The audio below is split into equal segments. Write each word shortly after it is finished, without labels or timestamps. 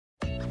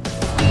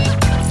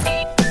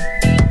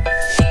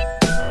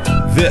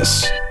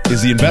This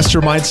is the Investor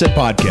Mindset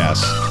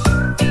Podcast.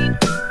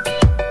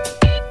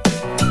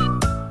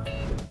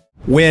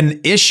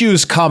 When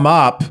issues come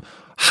up,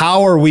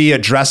 how are we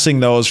addressing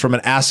those from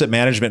an asset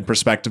management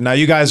perspective? Now,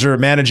 you guys are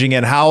managing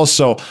in-house,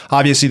 so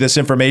obviously this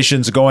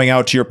information is going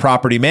out to your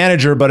property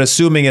manager, but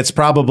assuming it's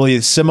probably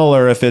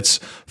similar if it's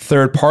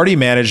third-party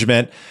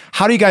management,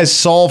 how do you guys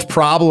solve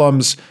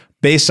problems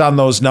based on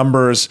those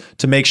numbers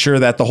to make sure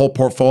that the whole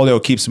portfolio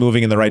keeps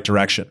moving in the right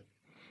direction?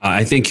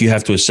 I think you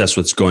have to assess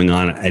what's going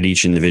on at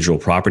each individual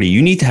property.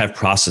 You need to have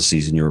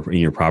processes in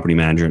your property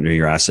management or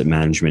your asset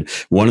management.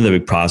 One of the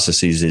big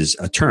processes is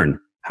a turn.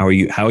 How are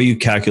you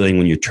calculating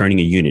when you're turning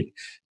a unit?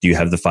 Do you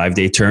have the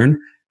 5-day turn?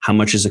 How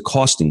much is it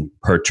costing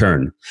per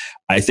turn?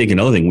 I think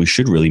another thing we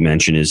should really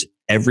mention is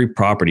every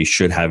property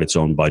should have its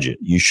own budget.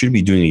 You should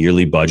be doing a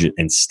yearly budget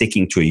and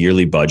sticking to a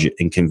yearly budget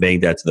and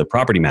conveying that to the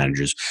property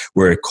managers,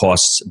 where it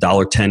costs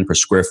 $1.10 per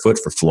square foot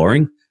for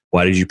flooring.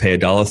 Why did you pay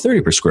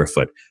 $1.30 per square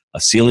foot? A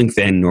ceiling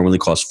fan normally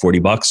costs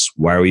 $40.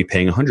 Why are we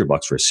paying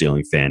 $100 for a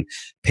ceiling fan?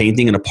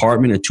 Painting an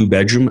apartment, a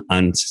 2-bedroom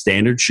on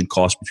standard should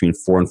cost between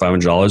 $400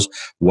 and $500.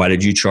 Why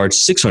did you charge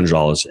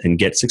 $600 and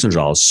get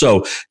 $600?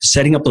 So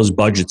setting up those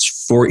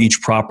budgets for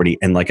each property,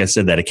 and like I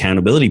said, that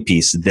accountability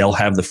piece, they'll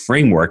have the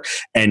framework.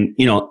 And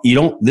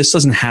this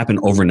doesn't happen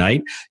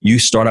overnight. You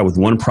start out with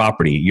one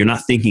property. You're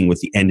not thinking with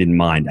the end in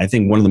mind. I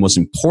think one of the most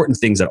important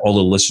things that all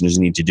the listeners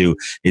need to do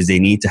is they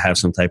need to have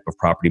some type of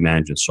property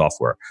management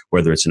software,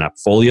 whether it's an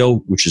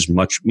AppFolio, which is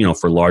much,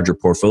 for larger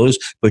portfolios,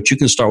 but you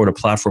can start with a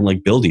platform like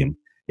Buildium.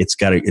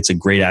 It's a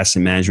great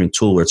asset management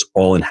tool where it's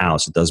all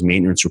in-house. It does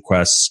maintenance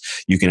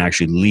requests. You can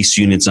actually lease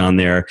units on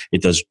there.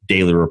 It does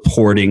daily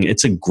reporting.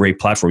 It's a great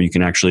platform. You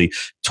can actually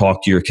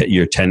talk to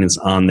your tenants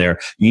on there.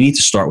 You need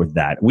to start with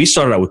that. We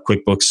started out with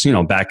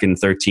QuickBooks, back in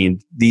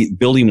 2013. The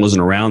Buildium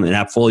wasn't around, and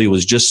AppFolio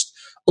was just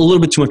a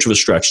little bit too much of a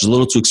stretch. It's a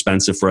little too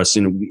expensive for us.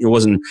 It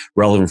wasn't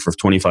relevant for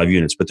 25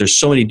 units, but there's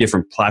so many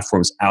different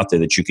platforms out there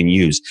that you can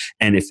use.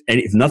 And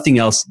if nothing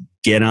else,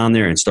 get on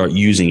there and start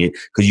using it,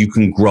 because you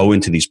can grow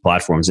into these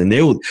platforms. And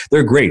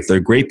they're great. They're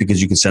great because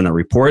you can send out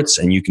reports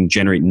and you can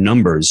generate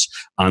numbers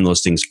on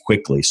those things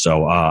quickly.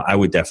 So I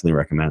would definitely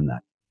recommend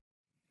that.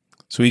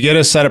 So we get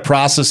a set of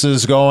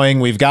processes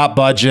going. We've got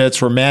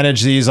budgets. We're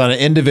managing these on an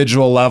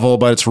individual level,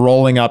 but it's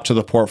rolling up to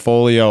the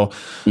portfolio.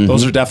 Mm-hmm.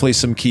 Those are definitely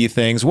some key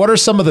things. What are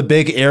some of the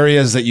big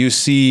areas that you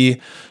see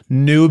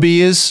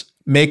newbies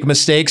make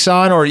mistakes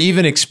on, or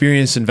even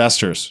experienced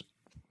investors?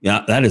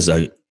 Yeah, that is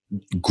a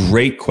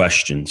great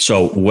question.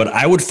 So what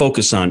I would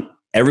focus on,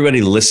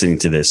 everybody listening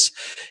to this,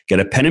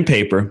 get a pen and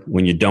paper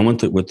when you're done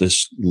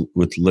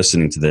with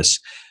listening to this.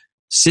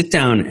 Sit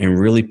down and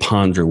really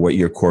ponder what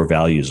your core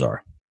values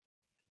are.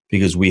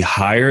 Because we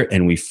hire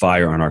and we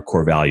fire on our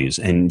core values.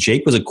 And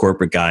Jake was a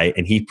corporate guy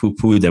and he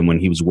poo-pooed them when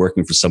he was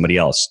working for somebody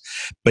else.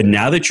 But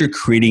now that you're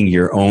creating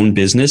your own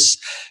business,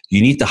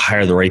 you need to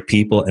hire the right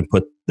people and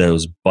put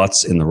those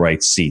butts in the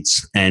right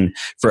seats. And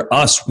for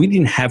us, we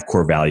didn't have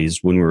core values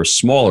when we were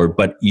smaller,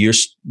 but you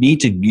need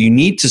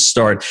to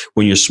start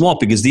when you're small,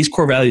 because these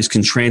core values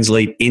can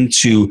translate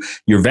into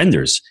your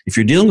vendors. If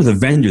you're dealing with a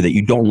vendor that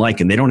you don't like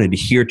and they don't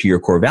adhere to your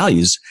core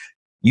values,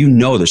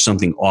 there's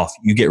something off.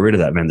 You get rid of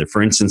that vendor.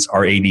 For instance,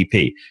 our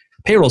ADP.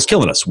 Payroll's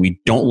killing us.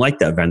 We don't like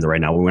that vendor right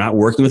now. We're not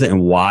working with it.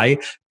 And why?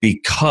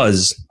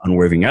 Because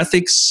unwavering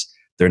ethics,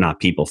 they're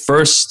not people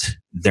first.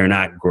 They're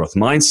not growth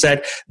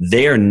mindset.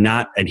 They are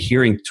not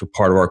adhering to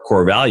part of our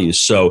core values.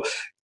 So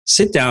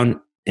sit down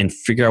and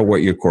figure out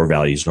what your core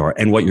values are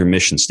and what your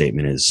mission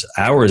statement is.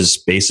 Ours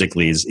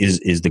basically is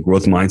the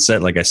growth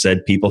mindset. Like I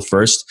said, people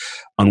first,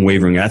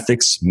 unwavering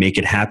ethics, make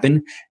it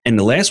happen. And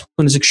the last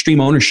one is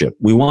extreme ownership.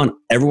 We want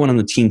everyone on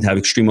the team to have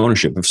extreme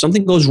ownership. If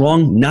something goes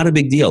wrong, not a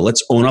big deal.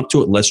 Let's own up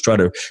to it. Let's try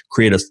to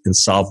create and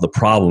solve the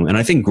problem. And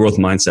I think growth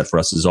mindset for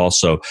us is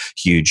also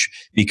huge,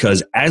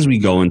 because as we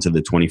go into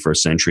the 21st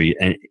century,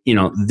 and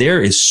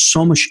there is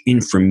so much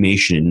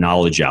information and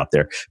knowledge out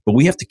there, but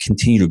we have to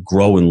continue to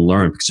grow and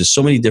learn, because there's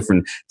so many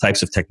different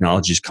types of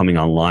technologies coming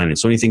online and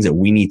so many things that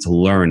we need to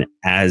learn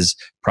as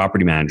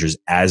property managers,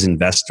 as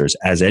investors,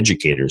 as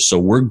educators. So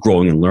we're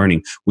growing and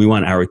learning. We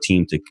want our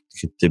team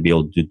to be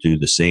able to do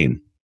the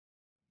same.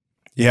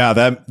 Yeah,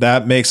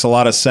 that makes a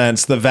lot of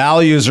sense. The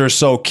values are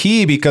so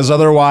key, because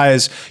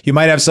otherwise you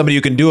might have somebody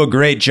who can do a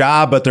great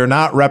job, but they're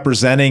not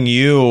representing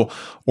you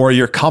or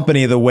your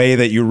company the way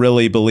that you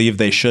really believe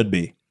they should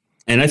be.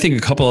 And I think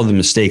a couple of the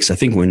mistakes, I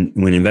think when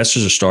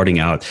investors are starting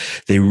out,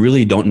 they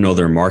really don't know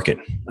their market.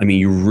 I mean,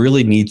 you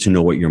really need to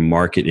know what your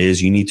market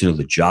is. You need to know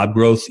the job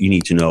growth. You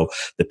need to know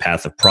the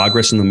path of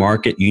progress in the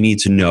market. You need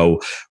to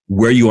know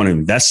where you want to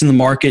invest in the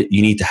market.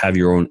 You need to have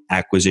your own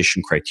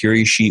acquisition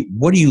criteria sheet.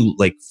 What are you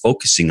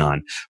focusing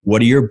on?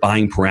 What are your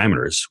buying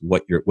parameters?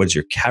 What's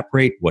your cap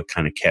rate? What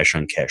kind of cash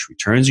on cash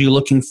returns are you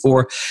looking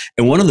for?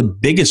 And one of the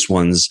biggest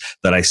ones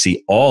that I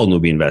see all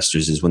newbie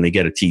investors is when they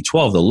get a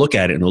T12, they'll look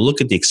at it and they'll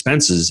look at the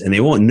expenses, and they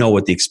won't know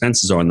what the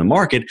expenses are in the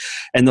market.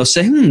 And they'll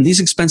say, these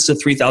expenses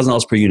are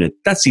 $3,000 per unit.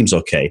 That seems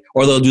okay.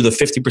 Or they'll do the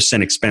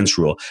 50% expense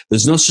rule.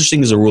 There's no such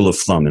thing as a rule of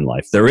thumb in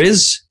life. There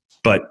is,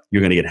 but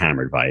you're going to get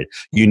hammered by it.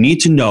 You need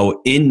to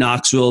know in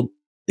Knoxville,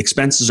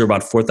 expenses are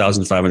about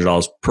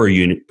 $4,500 per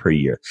unit per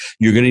year.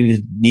 You're going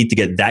to need to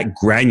get that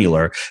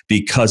granular,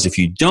 because if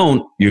you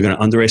don't, you're going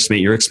to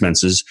underestimate your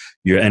expenses.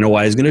 Your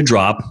NOI is going to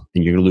drop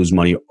and you're going to lose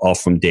money off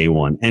from day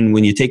one. And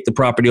when you take the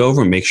property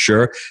over, make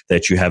sure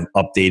that you have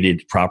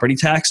updated property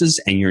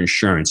taxes and your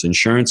insurance.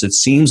 Insurance, it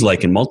seems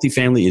like in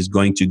multifamily, is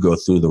going to go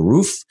through the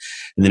roof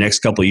in the next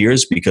couple of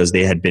years because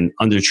they had been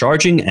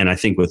undercharging. And I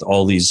think with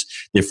all these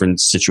different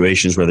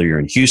situations, whether you're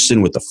in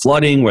Houston with the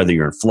flooding, whether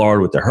you're in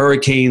Florida with the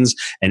hurricanes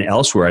and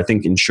elsewhere, I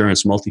think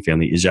insurance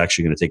multifamily is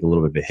actually going to take a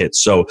little bit of a hit.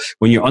 So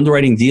when you're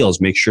underwriting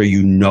deals, make sure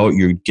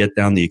you get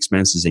down the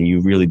expenses and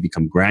you really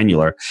become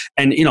granular.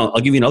 And, I'll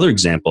give you another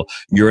example.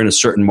 You're in a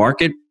certain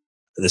market,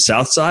 the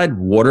south side,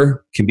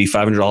 water can be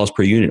 $500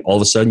 per unit. All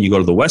of a sudden, you go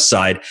to the west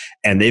side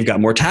and they've got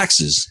more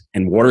taxes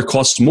and water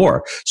costs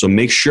more. So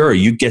make sure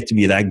you get to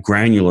be that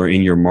granular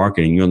in your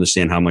market and you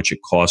understand how much it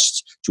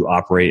costs to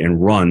operate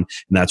and run. And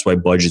that's why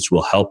budgets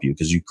will help you,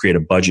 because you create a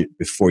budget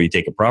before you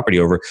take a property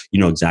over. You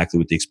know exactly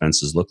what the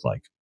expenses look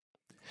like.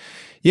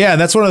 Yeah,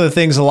 and that's one of the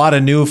things a lot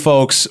of new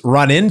folks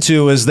run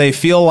into is they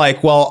feel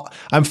like, well,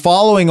 I'm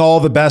following all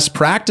the best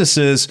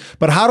practices,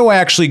 but how do I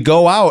actually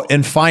go out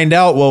and find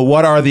out, well,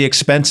 what are the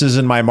expenses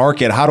in my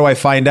market? How do I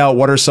find out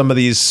what are some of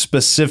these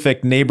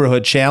specific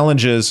neighborhood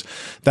challenges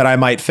that I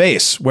might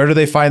face? Where do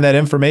they find that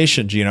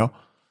information, Gino?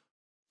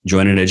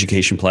 Join an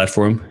education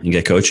platform and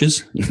get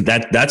coaches.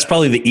 That's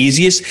probably the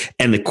easiest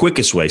and the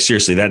quickest way.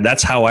 Seriously,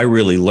 that's how I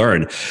really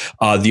learn.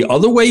 The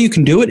other way you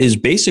can do it is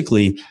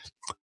basically,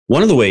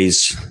 one of the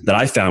ways that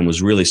I found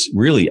was really,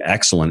 really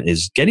excellent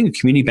is getting a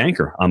community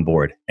banker on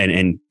board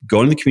and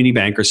going to the community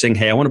banker saying,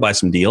 hey, I want to buy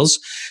some deals.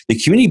 The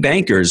community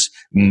bankers,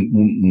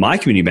 my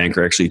community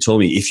banker actually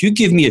told me, if you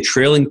give me a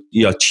trailing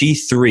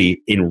T3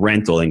 in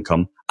rental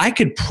income, I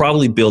could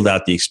probably build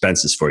out the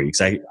expenses for you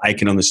because I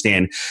can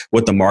understand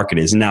what the market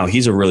is. And now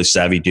he's a really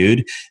savvy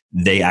dude.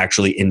 They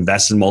actually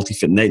invest in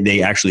multifamily.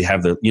 They actually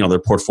have their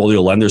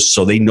portfolio lenders,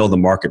 so they know the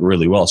market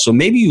really well. So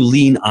maybe you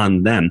lean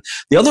on them.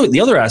 The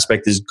other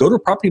aspect is go to a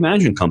property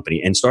management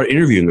company and start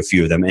interviewing a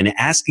few of them and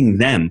asking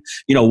them,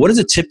 what does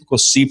a typical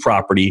C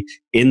property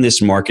in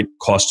this market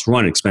cost to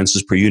run,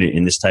 expenses per unit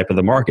in this type of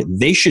the market?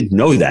 They should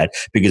know that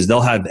because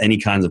they'll have any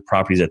kinds of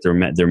properties that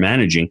they're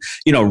managing.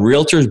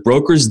 Realtors,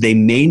 brokers, they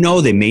may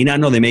know, they may not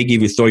know, they may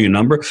throw you a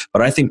number,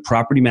 but I think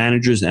property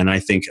managers and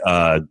I think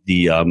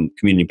the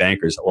community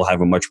bankers will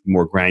have a much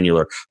more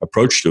granular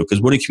approach to it,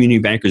 because what do community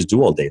bankers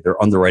do all day?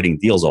 They're underwriting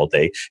deals all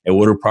day. And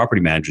what do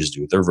property managers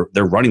do?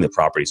 They're running the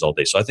properties all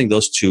day. So I think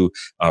those two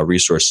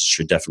resources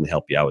should definitely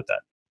help you out with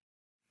that.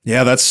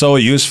 Yeah, that's so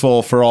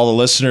useful for all the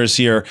listeners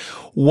here.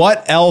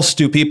 What else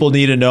do people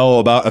need to know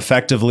about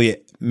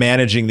effectively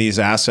managing these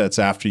assets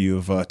after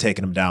you've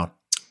taken them down?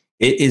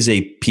 It is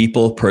a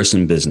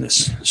people-person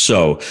business.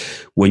 So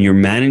when you're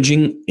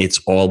managing,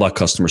 it's all about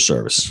customer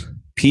service.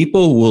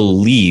 People will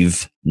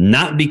leave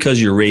not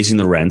because you're raising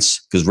the rents,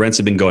 because rents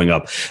have been going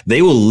up.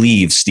 They will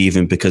leave,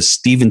 Stephen, because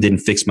Stephen didn't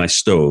fix my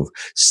stove.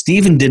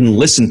 Stephen didn't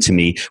listen to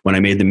me when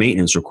I made the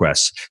maintenance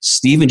requests.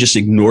 Stephen just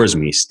ignores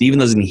me. Stephen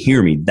doesn't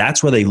hear me.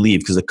 That's why they leave,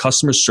 because the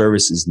customer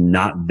service is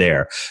not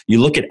there. You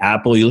look at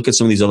Apple, you look at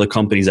some of these other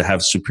companies that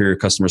have superior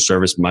customer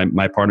service.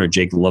 My partner,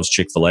 Jake, loves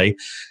Chick-fil-A.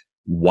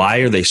 Why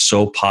are they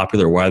so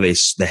popular? Why are they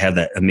have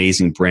that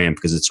amazing brand?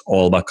 Because it's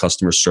all about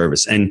customer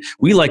service. And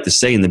we like to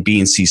say in the B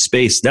and C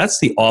space,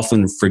 that's the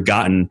often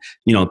forgotten,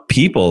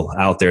 people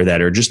out there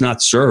that are just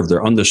not served.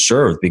 They're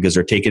underserved because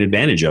they're taken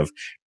advantage of.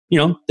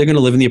 They're going to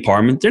live in the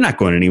apartment. They're not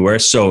going anywhere.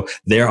 So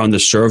they're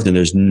underserved and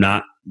there's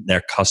not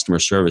their customer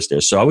service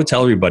there. So I would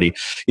tell everybody,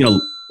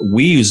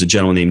 we use a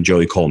gentleman named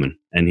Joey Coleman,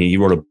 and he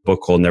wrote a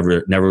book called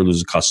Never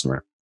Lose a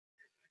Customer.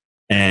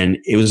 And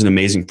it was an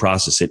amazing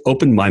process. It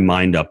opened my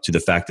mind up to the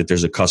fact that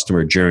there's a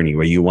customer journey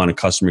where you want a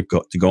customer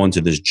to go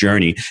into this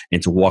journey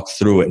and to walk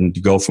through it and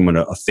to go from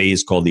a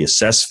phase called the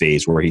assess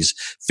phase where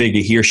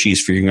he or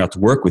she's figuring out to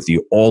work with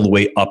you all the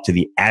way up to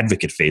the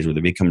advocate phase where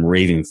they become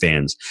raving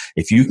fans.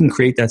 If you can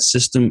create that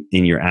system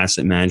in your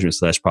asset management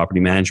 / property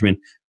management,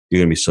 you're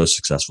going to be so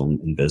successful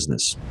in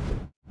business.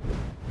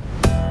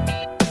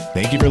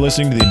 Thank you for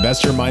listening to the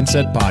Investor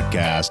Mindset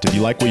Podcast. If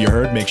you like what you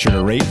heard, make sure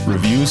to rate,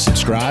 review,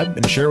 subscribe,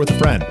 and share it with a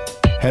friend.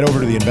 Head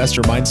over to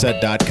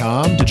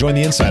theinvestormindset.com to join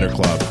the Insider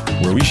Club,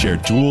 where we share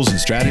tools and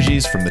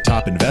strategies from the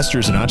top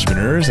investors and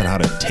entrepreneurs on how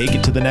to take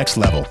it to the next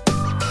level.